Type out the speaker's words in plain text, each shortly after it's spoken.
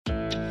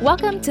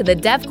Welcome to the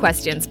Dev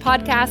Questions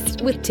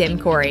podcast with Tim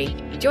Corey.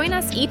 Join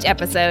us each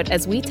episode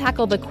as we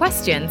tackle the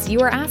questions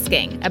you are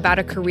asking about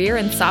a career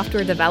in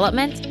software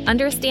development,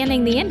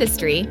 understanding the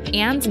industry,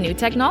 and new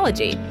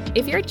technology.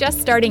 If you're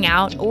just starting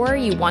out or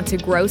you want to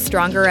grow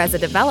stronger as a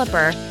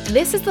developer,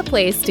 this is the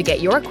place to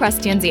get your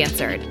questions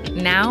answered.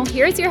 Now,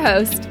 here's your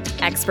host,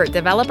 expert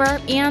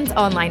developer and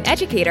online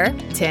educator,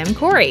 Tim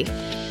Corey.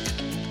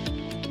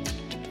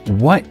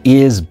 What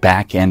is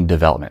back-end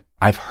development?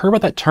 I've heard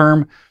about that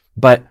term,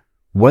 but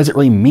what does it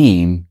really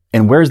mean?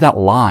 And where's that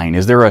line?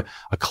 Is there a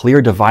clear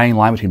dividing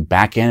line between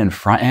back-end and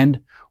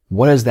front-end?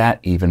 What does that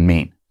even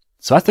mean?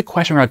 So that's the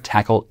question we're going to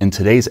tackle in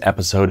today's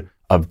episode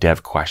of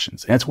Dev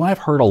Questions. And it's one I've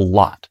heard a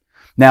lot.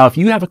 Now, if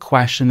you have a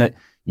question that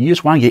you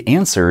just want to get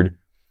answered,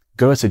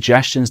 go to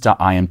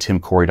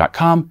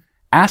suggestions.imtimcorey.com,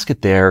 ask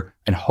it there,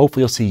 and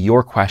hopefully you'll see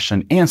your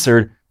question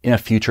answered in a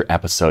future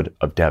episode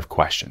of Dev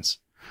Questions.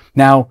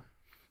 Now,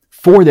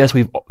 for this,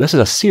 this is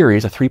a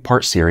series, a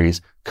 3-part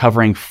series,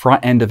 covering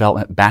front-end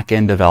development,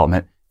 back-end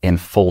development,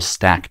 and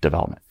full-stack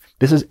development.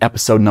 This is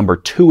episode number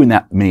 2 in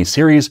that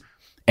mini-series,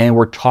 and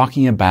we're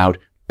talking about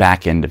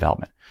back-end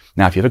development.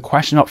 Now, if you have a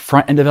question about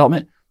front-end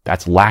development,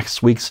 that's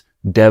last week's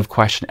Dev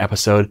Question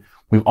episode.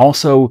 We've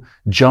also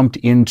jumped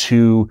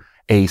into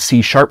a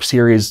C#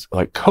 series,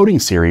 like coding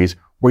series,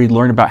 where you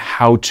learn about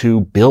how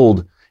to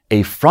build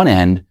a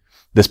front-end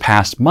this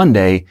past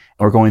Monday, and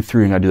we're going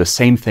through and going to do the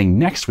same thing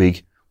next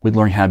week. We'd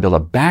learn how to build a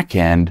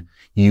back-end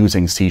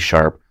using C#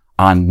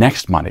 on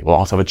next Monday. We'll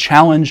also have a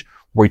challenge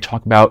where we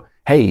talk about,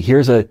 hey,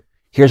 here's a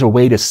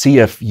way to see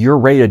if you're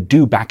ready to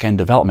do back-end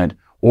development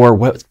or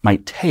what it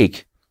might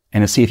take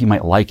and to see if you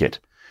might like it.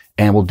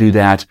 And we'll do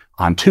that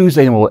on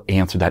Tuesday and we'll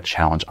answer that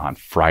challenge on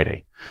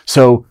Friday.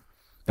 So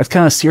that's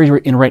kind of the series we're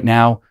in right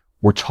now.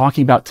 We're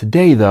talking about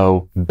today,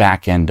 though,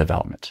 back-end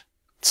development.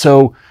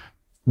 So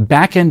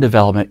back-end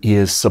development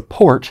is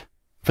support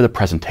for the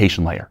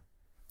presentation layer.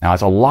 Now,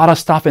 there's a lot of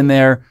stuff in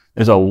there.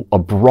 There's a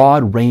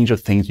broad range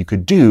of things you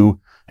could do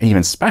and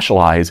even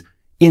specialize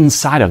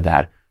inside of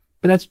that.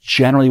 But that's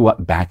generally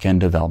what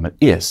back-end development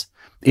is.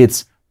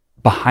 It's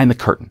behind the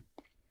curtain.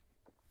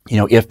 You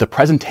know, if the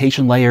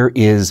presentation layer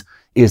is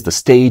the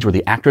stage where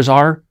the actors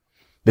are,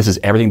 this is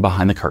everything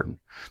behind the curtain.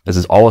 This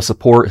is all the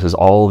support. This is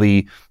all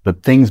the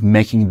things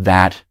making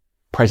that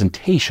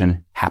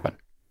presentation happen.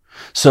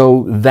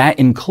 So that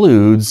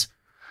includes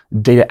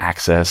data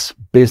access,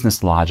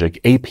 business logic,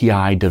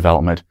 API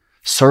development,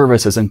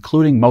 services,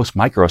 including most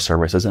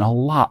microservices, and a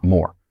lot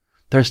more.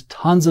 There's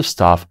tons of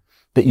stuff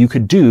that you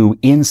could do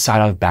inside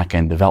of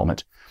back-end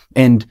development.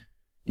 And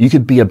you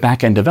could be a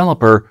back-end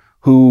developer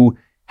who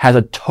has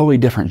a totally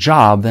different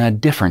job than a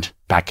different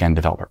back-end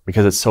developer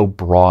because it's so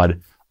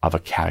broad of a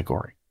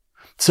category.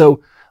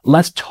 So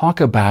let's talk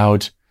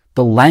about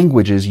the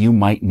languages you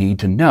might need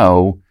to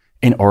know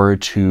in order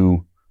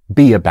to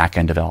be a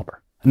back-end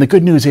developer. And the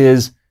good news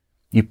is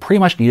you pretty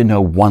much need to know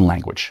one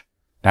language.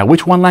 Now,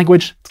 which one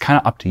language? It's kind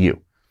of up to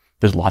you.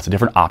 There's lots of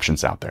different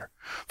options out there.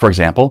 For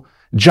example,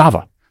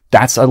 Java.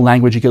 That's a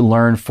language you can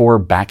learn for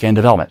back-end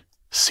development.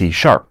 C#.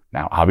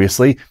 Now,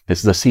 obviously, this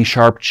is a C#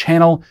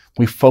 channel.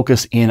 We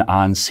focus in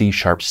on C#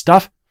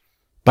 stuff,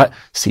 but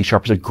C#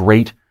 is a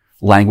great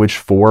language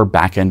for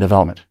back-end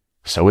development.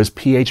 So is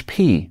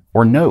PHP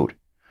or Node.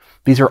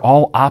 These are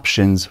all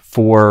options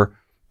for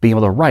being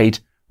able to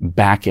write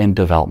back-end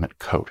development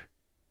code.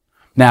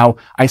 Now,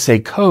 I say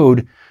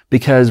code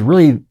because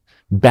really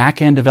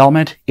back-end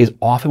development is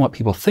often what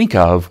people think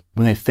of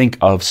when they think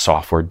of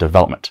software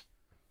development,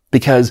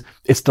 because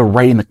it's the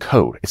writing the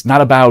code. It's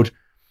not about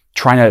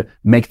trying to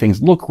make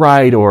things look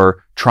right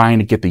or trying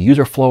to get the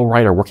user flow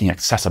right or working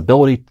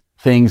accessibility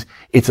things.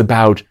 It's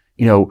about,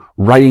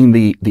 writing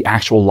the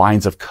actual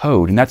lines of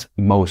code. And that's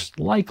most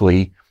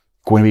likely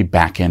going to be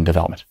back-end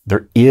development.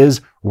 There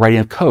is writing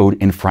of code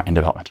in front-end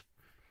development,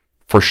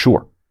 for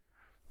sure.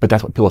 But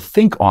that's what people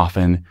think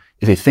often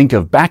is they think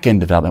of back-end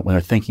development when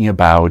they're thinking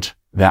about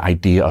that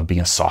idea of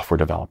being a software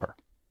developer.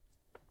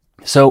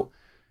 So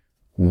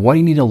what do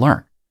you need to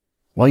learn?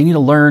 Well, you need to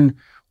learn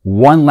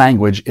one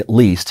language at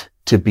least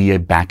to be a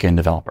back-end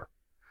developer.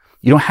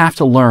 You don't have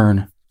to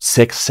learn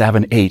 6,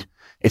 7, 8.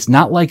 It's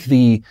not like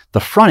the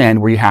front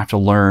end where you have to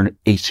learn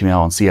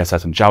HTML and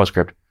CSS and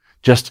JavaScript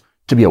just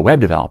to be a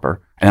web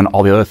developer and then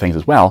all the other things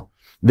as well.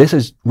 This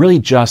is really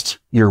just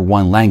your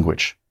one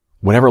language,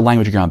 whatever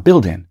language you're going to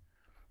build in.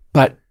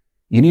 But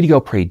you need to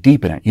go pretty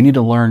deep in it. You need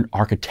to learn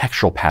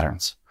architectural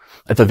patterns.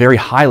 At the very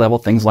high level,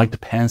 things like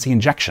dependency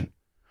injection.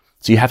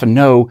 So you have to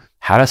know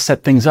how to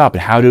set things up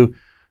and how to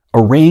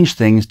arrange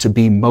things to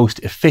be most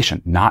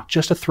efficient, not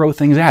just to throw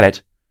things at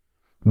it,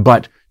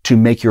 but to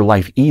make your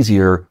life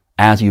easier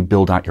as you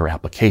build out your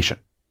application.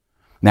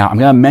 Now, I'm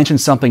going to mention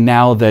something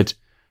now that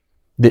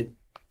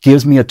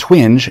gives me a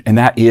twinge, and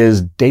that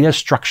is data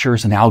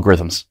structures and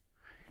algorithms.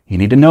 You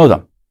need to know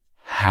them.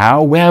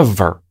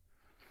 However,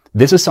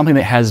 this is something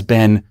that has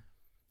been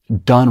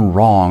done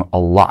wrong a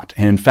lot.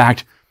 And in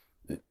fact,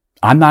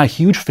 I'm not a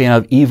huge fan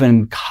of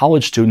even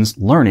college students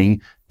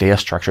learning data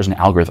structures and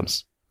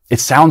algorithms. It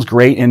sounds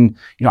great. And,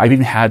 I've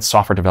even had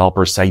software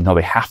developers say,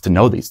 they have to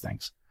know these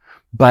things.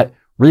 But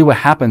really what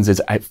happens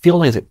is I feel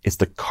like it's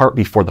the cart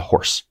before the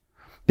horse,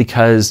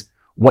 because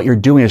what you're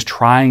doing is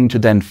trying to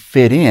then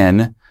fit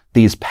in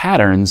these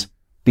patterns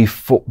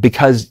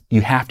because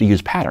you have to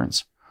use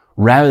patterns,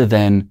 rather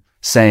than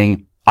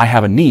saying, I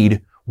have a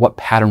need, what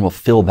pattern will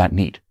fill that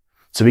need?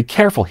 So be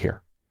careful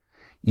here.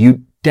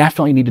 You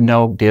definitely need to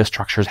know data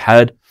structures.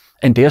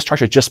 And data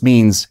structure just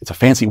means, it's a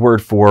fancy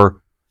word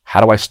for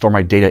how do I store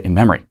my data in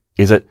memory?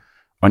 Is it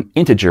an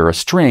integer, a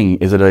string?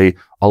 Is it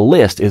a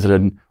list? Is it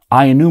an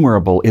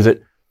IEnumerable? Is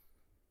it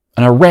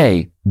an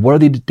array? What are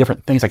the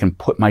different things I can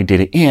put my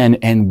data in,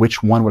 and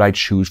which one would I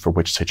choose for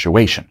which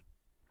situation?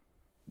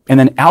 And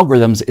then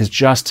algorithms is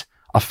just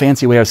a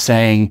fancy way of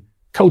saying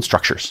code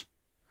structures.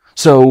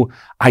 So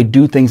I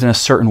do things in a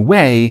certain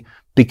way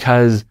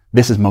because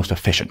this is most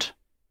efficient.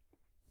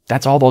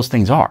 That's all those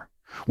things are.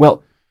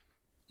 Well,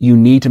 you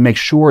need to make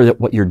sure that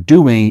what you're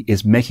doing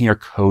is making your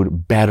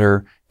code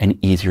better and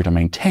easier to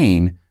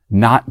maintain,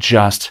 not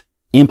just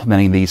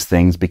implementing these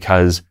things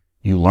because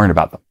you learn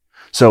about them.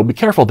 So be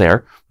careful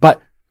there.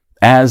 But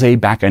as a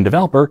back-end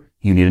developer,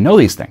 you need to know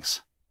these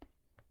things.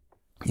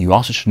 You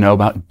also should know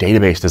about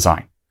database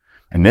design.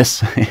 And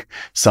this,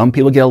 some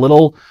people get a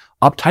little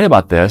uptight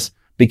about this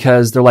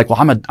because they're like, well,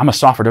 I'm a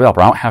software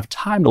developer. I don't have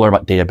time to learn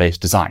about database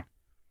design.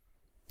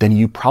 Then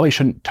you probably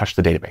shouldn't touch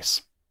the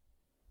database.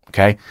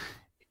 Okay?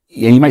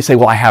 And you might say,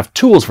 well, I have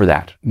tools for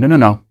that.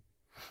 No.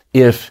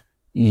 If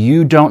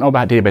you don't know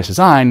about database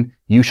design,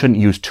 you shouldn't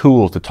use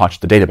tools to touch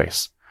the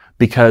database,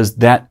 because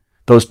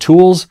those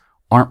tools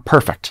aren't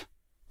perfect.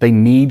 They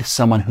need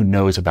someone who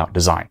knows about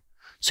design.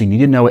 So you need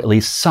to know at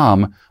least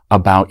some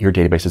about your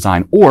database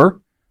design,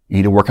 or you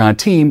need to work on a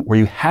team where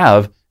you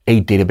have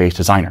a database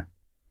designer.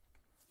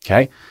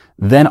 Okay.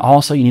 Then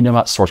also you need to know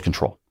about source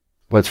control.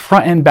 Whether it's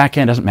front end, back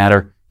end, doesn't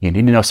matter. You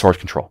need to know source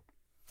control.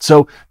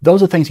 So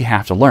those are things you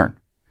have to learn.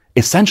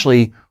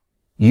 Essentially,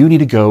 you need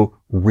to go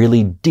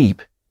really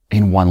deep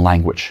in one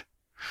language.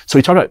 So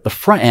we talked about the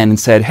front end and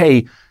said,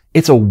 hey,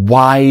 it's a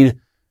wide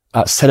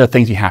set of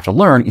things you have to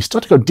learn. You still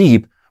have to go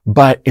deep,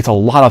 but it's a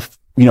lot of,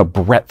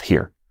 breadth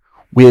here.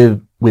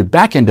 With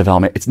back-end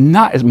development, it's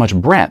not as much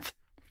breadth,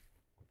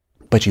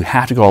 but you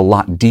have to go a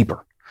lot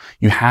deeper.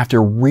 You have to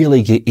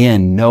really get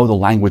in, know the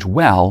language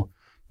well,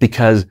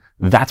 because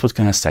that's what's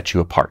going to set you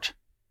apart.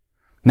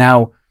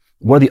 Now,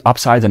 what are the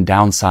upsides and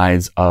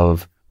downsides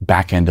of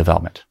back-end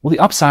development? Well, the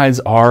upsides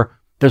are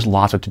there's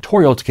lots of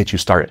tutorials to get you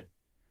started.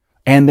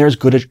 And there's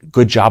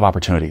good job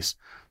opportunities.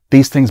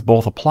 These things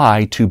both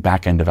apply to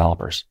back-end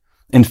developers.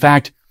 In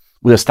fact,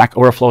 with a Stack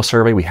Overflow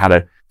survey, we had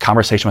a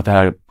conversation with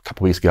that a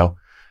couple weeks ago.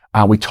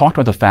 We talked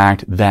about the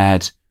fact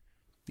that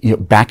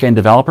back-end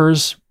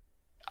developers,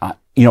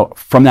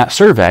 from that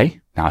survey,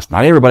 now it's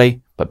not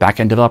everybody, but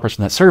back-end developers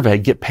from that survey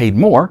get paid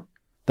more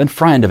than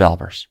front-end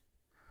developers.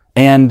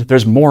 And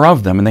there's more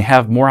of them, and they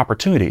have more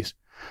opportunities.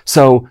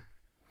 So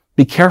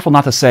be careful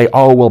not to say,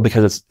 oh, well,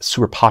 because it's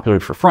super popular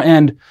for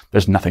front-end,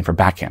 there's nothing for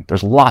back-end.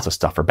 There's lots of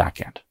stuff for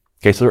back-end.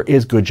 Okay, so there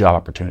is good job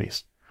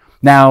opportunities.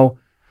 Now,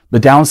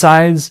 the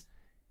downsides,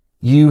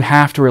 you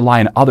have to rely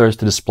on others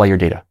to display your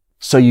data.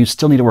 So you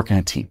still need to work in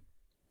a team.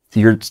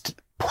 So you're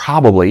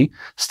probably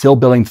still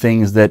building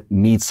things that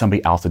need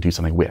somebody else to do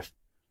something with.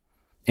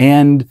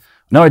 And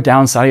another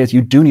downside is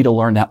you do need to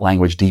learn that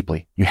language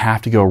deeply. You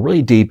have to go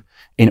really deep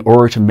in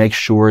order to make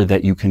sure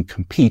that you can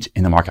compete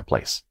in the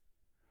marketplace.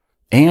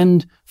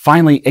 And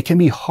finally, it can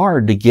be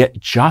hard to get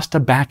just a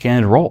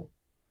back-end role.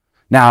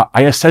 Now,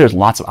 I just said there's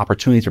lots of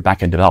opportunities for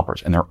back-end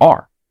developers, and there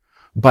are.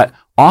 But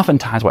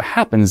oftentimes what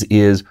happens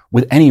is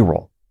with any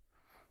role,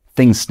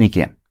 things sneak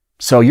in.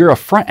 So you're a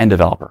front-end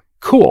developer.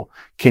 Cool.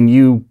 Can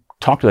you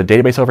talk to the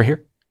database over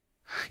here?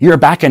 You're a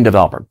back-end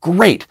developer.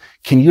 Great.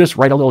 Can you just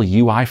write a little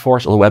UI for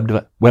us, a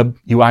little web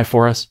UI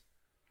for us?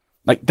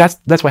 Like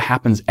that's what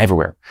happens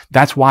everywhere.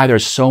 That's why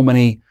there's so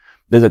many,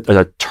 there's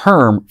a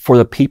term for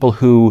the people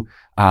who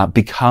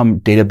become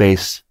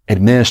database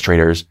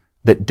administrators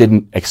that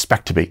didn't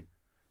expect to be.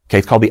 Okay.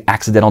 It's called the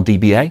accidental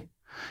DBA.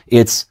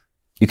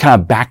 You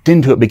kind of backed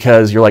into it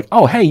because you're like,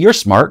 oh, hey, you're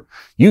smart.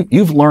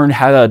 You've learned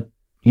how to,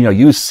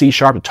 use C#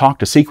 to talk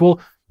to SQL.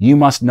 You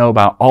must know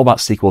all about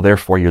SQL.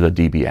 Therefore, you're the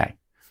DBA.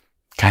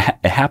 Okay?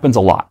 It happens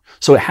a lot.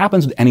 So it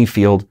happens with any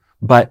field,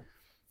 but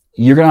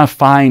you're going to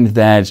find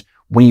that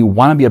when you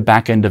want to be a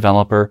back-end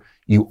developer,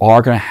 you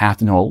are going to have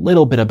to know a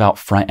little bit about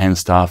front-end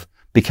stuff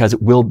because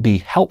it will be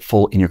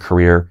helpful in your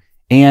career.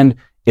 And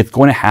it's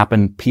going to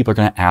happen. People are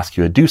going to ask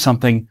you to do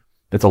something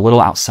that's a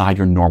little outside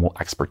your normal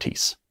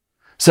expertise.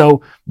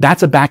 So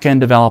that's a back-end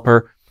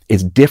developer.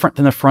 It's different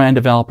than the front-end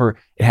developer.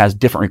 It has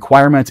different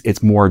requirements.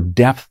 It's more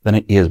depth than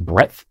it is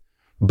breadth,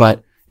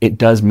 but it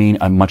does mean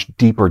a much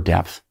deeper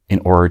depth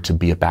in order to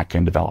be a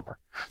back-end developer.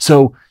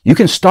 So you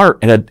can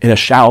start at a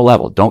shallow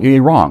level. Don't get me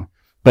wrong.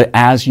 But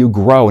as you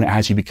grow and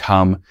as you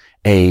become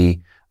a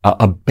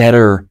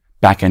better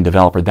back-end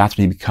developer, that's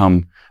when you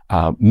become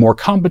more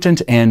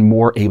competent and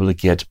more able to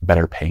get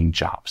better paying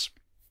jobs.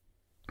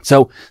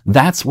 So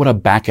that's what a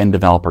back-end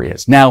developer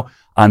is. Now,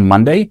 on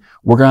Monday,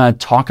 we're going to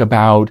talk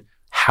about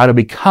how to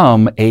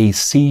become a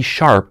C#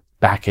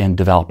 back-end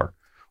developer.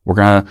 We're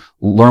going to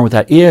learn what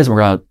that is. We're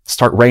going to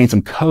start writing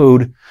some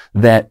code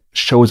that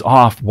shows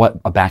off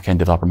what a backend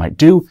developer might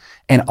do.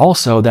 And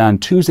also then on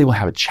Tuesday, we'll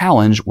have a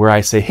challenge where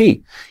I say,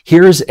 hey,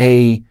 here's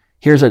a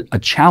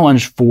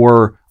challenge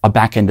for a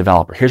backend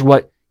developer. Here's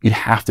what you'd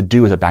have to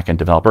do as a backend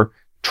developer.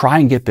 Try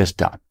and get this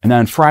done. And then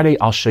on Friday,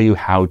 I'll show you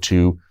how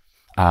to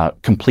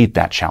complete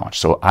that challenge.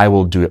 So I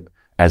will do it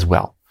as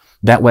well.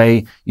 That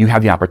way you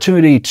have the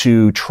opportunity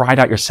to try it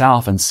out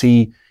yourself and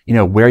see,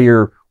 where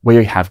you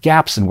have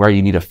gaps and where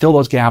you need to fill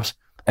those gaps,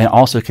 and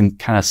also can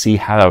kind of see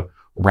how to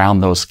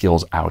round those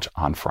skills out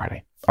on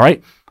Friday. All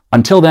right.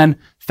 Until then,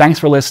 thanks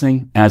for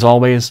listening. And as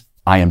always,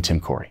 I am Tim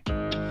Corey.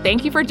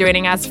 Thank you for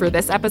joining us for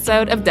this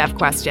episode of Dev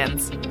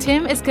Questions.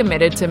 Tim is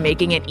committed to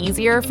making it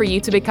easier for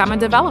you to become a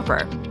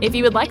developer. If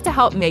you would like to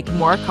help make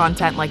more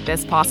content like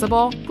this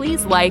possible,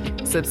 please like,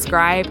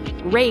 subscribe,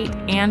 rate,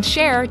 and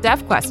share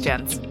Dev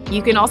Questions.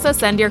 You can also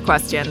send your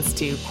questions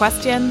to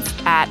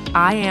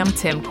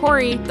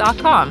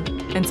questions@IamTimCorey.com.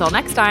 Until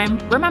next time,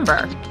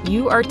 remember,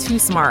 you are too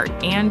smart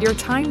and your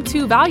time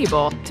too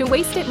valuable to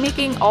waste it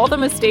making all the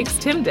mistakes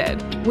Tim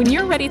did. When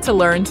you're ready to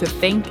learn to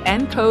think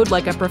and code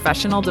like a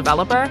professional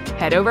developer,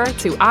 head over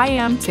to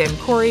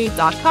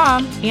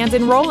IamTimCorey.com and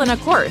enroll in a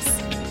course.